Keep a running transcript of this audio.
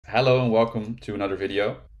Hello and welcome to another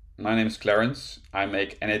video. My name is Clarence. I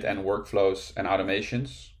make end-to-end workflows and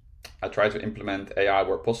automations. I try to implement AI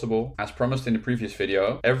where possible. As promised in the previous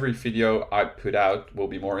video, every video I put out will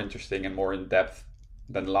be more interesting and more in-depth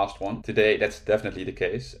than the last one. Today, that's definitely the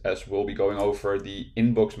case, as we'll be going over the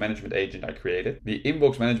inbox management agent I created. The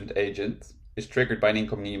inbox management agent is triggered by an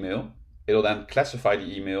incoming email. It'll then classify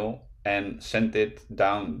the email and send it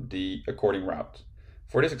down the according route.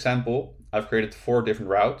 For this example, I've created 4 different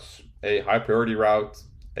routes: a high priority route,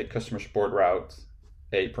 a customer support route,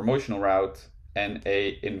 a promotional route, and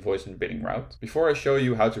a invoice and bidding route. Before I show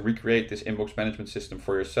you how to recreate this inbox management system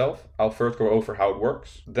for yourself, I'll first go over how it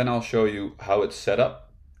works. Then I'll show you how it's set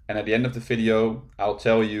up. And at the end of the video, I'll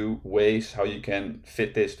tell you ways how you can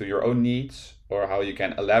fit this to your own needs, or how you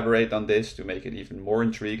can elaborate on this to make it even more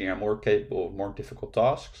intriguing and more capable of more difficult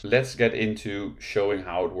tasks. Let's get into showing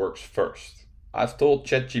how it works first. I've told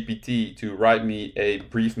ChatGPT to write me a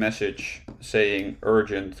brief message saying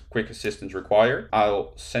urgent, quick assistance required.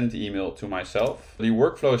 I'll send the email to myself. The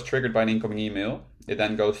workflow is triggered by an incoming email. It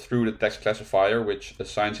then goes through the text classifier, which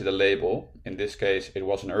assigns it a label. In this case, it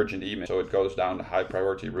was an urgent email, so it goes down the high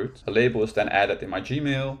priority route. A label is then added in my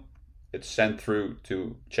Gmail. It's sent through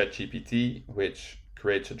to ChatGPT, which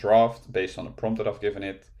creates a draft based on the prompt that I've given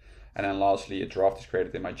it. And then lastly, a draft is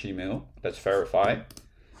created in my Gmail. Let's verify.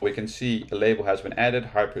 We can see a label has been added,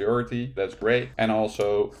 high priority, that's great. And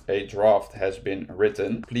also a draft has been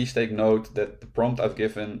written. Please take note that the prompt I've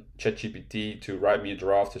given ChatGPT to write me a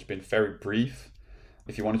draft has been very brief.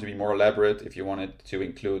 If you want it to be more elaborate, if you want it to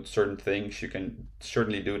include certain things, you can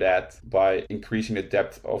certainly do that by increasing the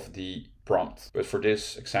depth of the prompt. But for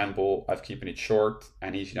this example, I've kept it short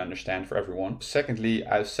and easy to understand for everyone. Secondly,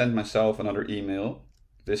 I've sent myself another email.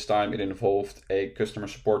 This time it involved a customer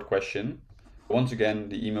support question. Once again,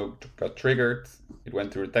 the email got triggered. It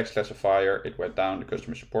went through the text classifier. It went down the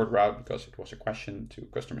customer support route because it was a question to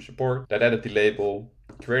customer support. That added the label,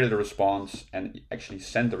 created a response, and actually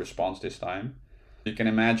sent the response this time. You can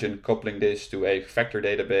imagine coupling this to a vector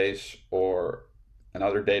database or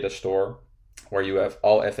another data store where you have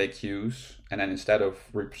all FAQs, and then instead of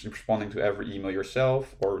responding to every email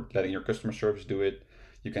yourself or letting your customer service do it,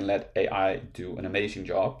 you can let AI do an amazing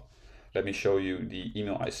job. Let me show you the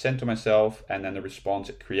email I sent to myself and then the response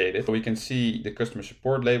it created. So we can see the customer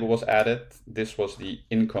support label was added. This was the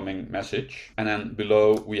incoming message. And then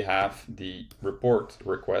below we have the report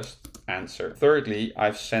request answer. Thirdly,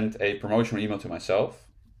 I've sent a promotional email to myself.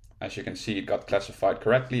 As you can see, it got classified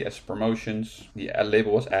correctly as promotions. The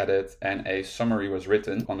label was added and a summary was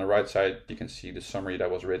written. On the right side, you can see the summary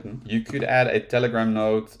that was written. You could add a Telegram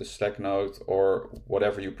note, a Slack note, or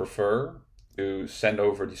whatever you prefer to send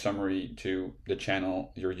over the summary to the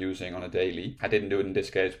channel you're using on a daily. I didn't do it in this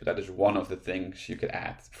case, but that is one of the things you could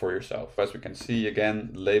add for yourself. As we can see, again,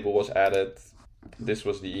 the label was added. This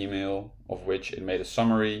was the email of which it made a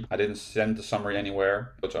summary. I didn't send the summary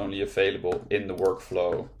anywhere. It's only available in the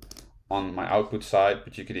workflow on my output side,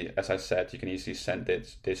 but you could, as I said, you can easily send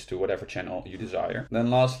this to whatever channel you desire.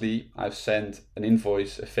 Then lastly, I've sent an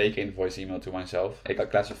invoice, a fake invoice email to myself. It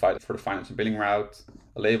got classified for the finance and billing route.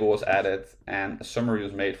 A label was added and a summary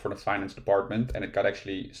was made for the finance department, and it got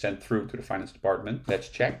actually sent through to the finance department. Let's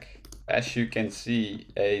check. As you can see,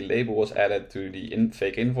 a label was added to the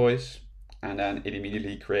fake invoice, and then it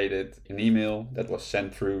immediately created an email that was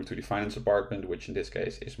sent through to the finance department, which in this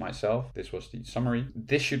case is myself. This was the summary.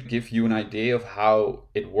 This should give you an idea of how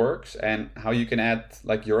it works and how you can add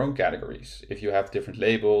like your own categories. If you have different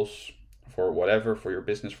labels for whatever, for your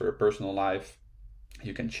business, for your personal life,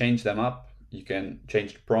 you can change them up. You can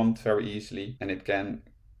change the prompt very easily, and it can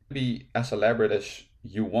be as elaborate as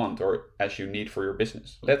you want or as you need for your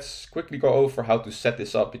business. Let's quickly go over how to set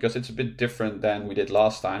this up, because it's a bit different than we did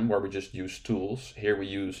last time where we just used tools. Here we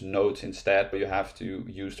use nodes instead, but you have to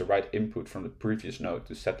use the right input from the previous node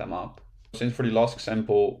to set them up. Since for the last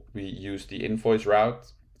example, we used the invoice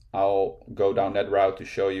route, I'll go down that route to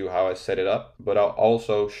show you how I set it up, but I'll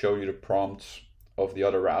also show you the prompts of the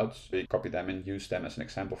other routes. So you copy them and use them as an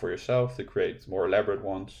example for yourself to create more elaborate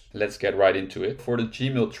ones. Let's get right into it. For the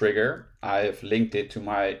Gmail trigger, I have linked it to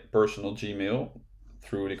my personal Gmail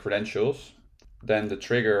through the credentials. Then the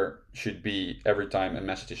trigger should be every time a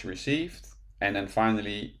message is received. And then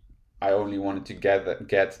finally, I only wanted to get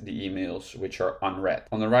the emails which are unread.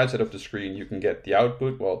 On the right side of the screen, you can get the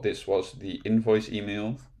output. Well, this was the invoice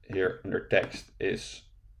email. Here under text is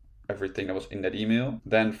everything that was in that email.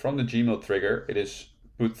 Then from the Gmail trigger, it is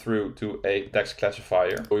put through to a text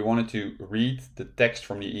classifier. We wanted to read the text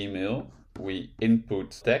from the email. We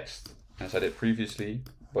input text as I did previously,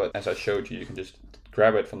 but as I showed you, you can just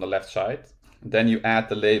grab it from the left side. Then you add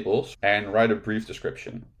the labels and write a brief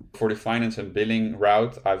description. For the finance and billing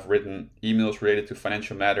route, I've written emails related to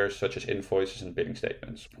financial matters such as invoices and billing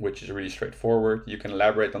statements, which is really straightforward. You can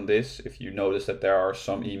elaborate on this if you notice that there are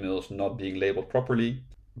some emails not being labeled properly.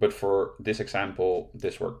 But for this example,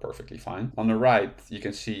 this worked perfectly fine. On the right, you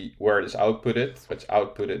can see where it is outputted. It's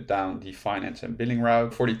outputted down the finance and billing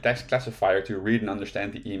route. For the text classifier to read and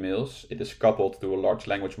understand the emails, it is coupled to a large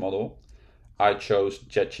language model. I chose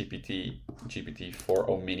ChatGPT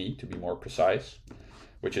GPT-4o Mini to be more precise,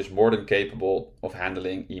 which is more than capable of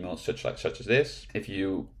handling emails such as this. If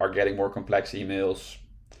you are getting more complex emails,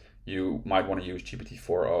 you might want to use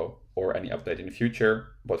GPT-4o or any update in the future.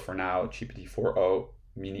 But for now, GPT-4o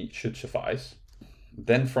Mini should suffice.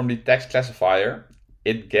 Then from the text classifier,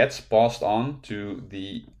 it gets passed on to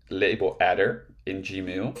the label adder in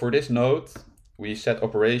Gmail. For this node, we set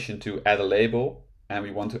operation to add a label, and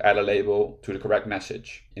we want to add a label to the correct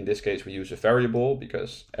message. In this case, we use a variable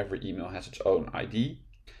because every email has its own ID.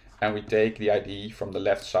 And we take the ID from the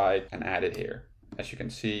left side and add it here. As you can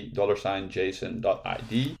see,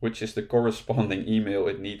 $JSON.id, which is the corresponding email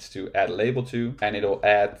it needs to add a label to. And it'll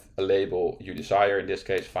add a label you desire, in this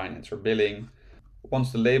case, finance or billing.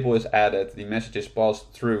 Once the label is added, the message is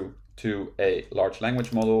passed through to a large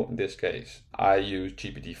language model. In this case, I use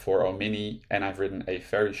GPT-4o Mini, and I've written a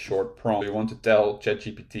very short prompt. You want to tell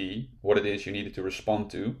ChatGPT what it is you needed to respond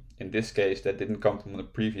to. In this case, that didn't come from the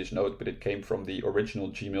previous node, but it came from the original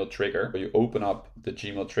Gmail trigger. So you open up the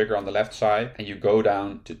Gmail trigger on the left side, and you go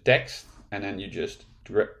down to text, and then you just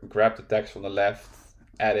grab the text from the left,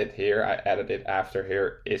 add it here. I added it after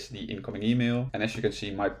here is the incoming email. And as you can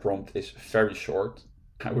see, my prompt is very short.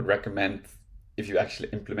 I would recommend, if you actually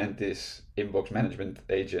implement this inbox management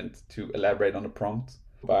agent, to elaborate on the prompt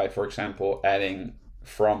by, for example, adding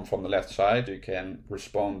from the left side. You can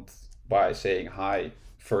respond by saying hi,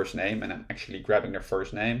 first name, and then actually grabbing their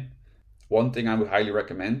first name. One thing I would highly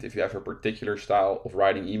recommend if you have a particular style of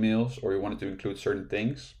writing emails or you wanted to include certain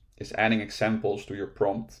things is adding examples to your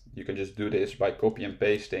prompt. You can just do this by copy and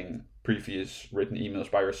pasting previous written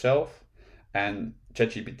emails by yourself, and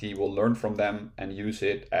ChatGPT will learn from them and use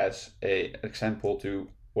it as an example to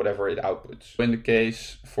whatever it outputs. In the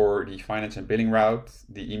case for the finance and billing route,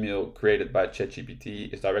 the email created by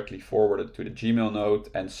ChatGPT is directly forwarded to the Gmail node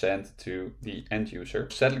and sent to the end user.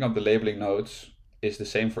 Setting up the labeling nodes is the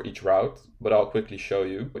same for each route, but I'll quickly show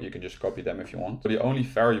you, but you can just copy them if you want. So the only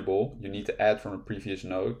variable you need to add from a previous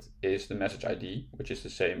node is the message ID, which is the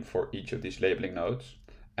same for each of these labeling nodes.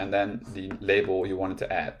 And then the label you wanted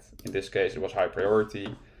to add. In this case, it was high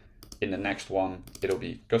priority. In the next one, it'll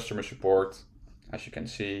be customer support, as you can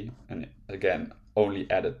see. And again, only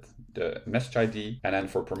added the message ID. And then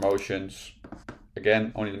for promotions,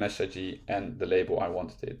 again, only the message ID and the label I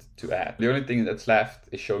wanted it to add. The only thing that's left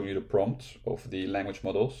is showing you the prompts of the language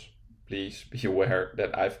models. Please be aware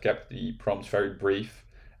that I've kept the prompts very brief,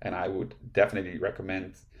 and I would definitely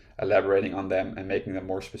recommend elaborating on them and making them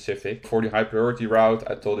more specific. For the high priority route,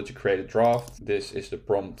 I told it to create a draft. This is the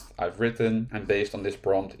prompt I've written, and based on this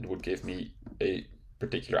prompt, it would give me a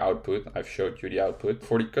particular output. I've showed you the output.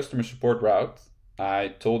 For the customer support route, I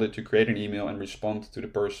told it to create an email and respond to the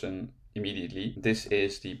person immediately. This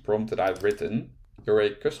is the prompt that I've written. You're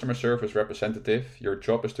a customer service representative. Your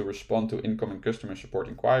job is to respond to incoming customer support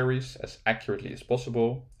inquiries as accurately as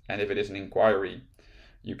possible. And if it is an inquiry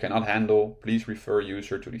you cannot handle, please refer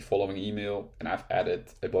user to the following email. And I've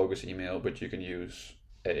added a bogus email, but you can use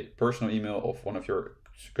a personal email of one of your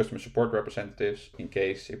customer support representatives in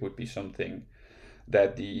case it would be something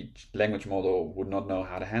that the language model would not know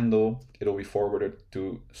how to handle. It'll be forwarded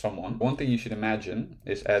to someone. One thing you should imagine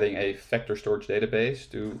is adding a vector storage database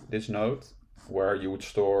to this node, where you would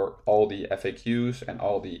store all the FAQs and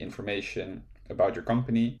all the information about your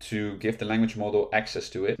company to give the language model access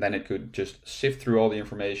to it. Then it could just sift through all the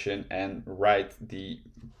information and write the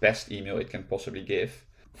best email it can possibly give.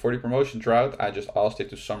 For the promotions route, I just asked it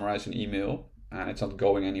to summarize an email, and it's not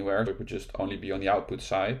going anywhere, so it would just only be on the output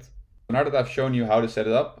side. Now that I've shown you how to set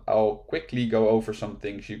it up, I'll quickly go over some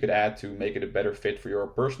things you could add to make it a better fit for your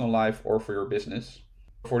personal life or for your business.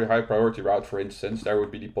 For the high priority route, for instance, there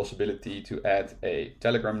would be the possibility to add a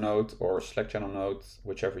Telegram node or Slack channel node,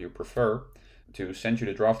 whichever you prefer, to send you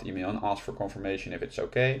the draft email and ask for confirmation if it's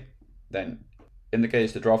okay. Then, in the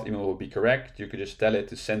case the draft email would be correct, you could just tell it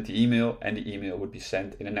to send the email, and the email would be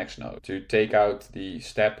sent in the next node. To take out the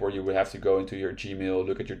step where you would have to go into your Gmail,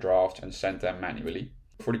 look at your drafts, and send them manually.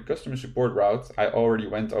 For the customer support route, I already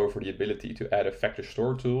went over the ability to add a vector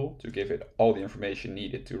store tool to give it all the information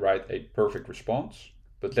needed to write a perfect response.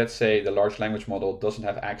 But let's say the large language model doesn't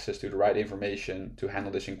have access to the right information to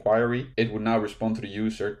handle this inquiry. It would now respond to the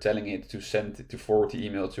user telling it to forward the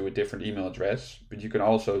email to a different email address. But you can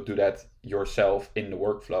also do that yourself in the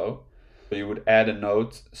workflow. So you would add a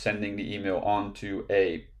note sending the email on to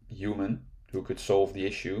a human who could solve the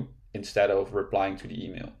issue instead of replying to the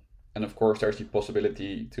email. And of course, there's the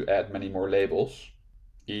possibility to add many more labels.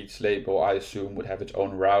 Each label, I assume, would have its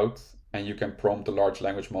own route, and you can prompt the large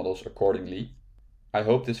language models accordingly. I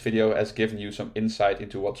hope this video has given you some insight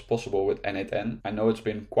into what's possible with N8N. I know it's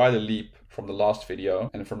been quite a leap from the last video,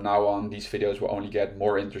 and from now on these videos will only get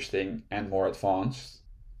more interesting and more advanced.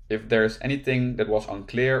 If there's anything that was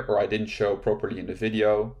unclear or I didn't show properly in the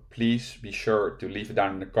video, please be sure to leave it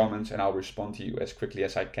down in the comments and I'll respond to you as quickly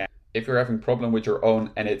as I can. If you're having a problem with your own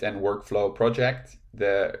N8N workflow project,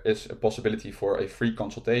 there is a possibility for a free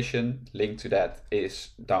consultation. Link to that is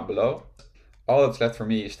down below. All that's left for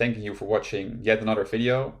me is thanking you for watching yet another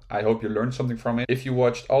video. I hope you learned something from it. If you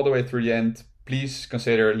watched all the way through the end, please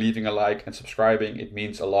consider leaving a like and subscribing. It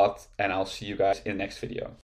means a lot, and I'll see you guys in the next video.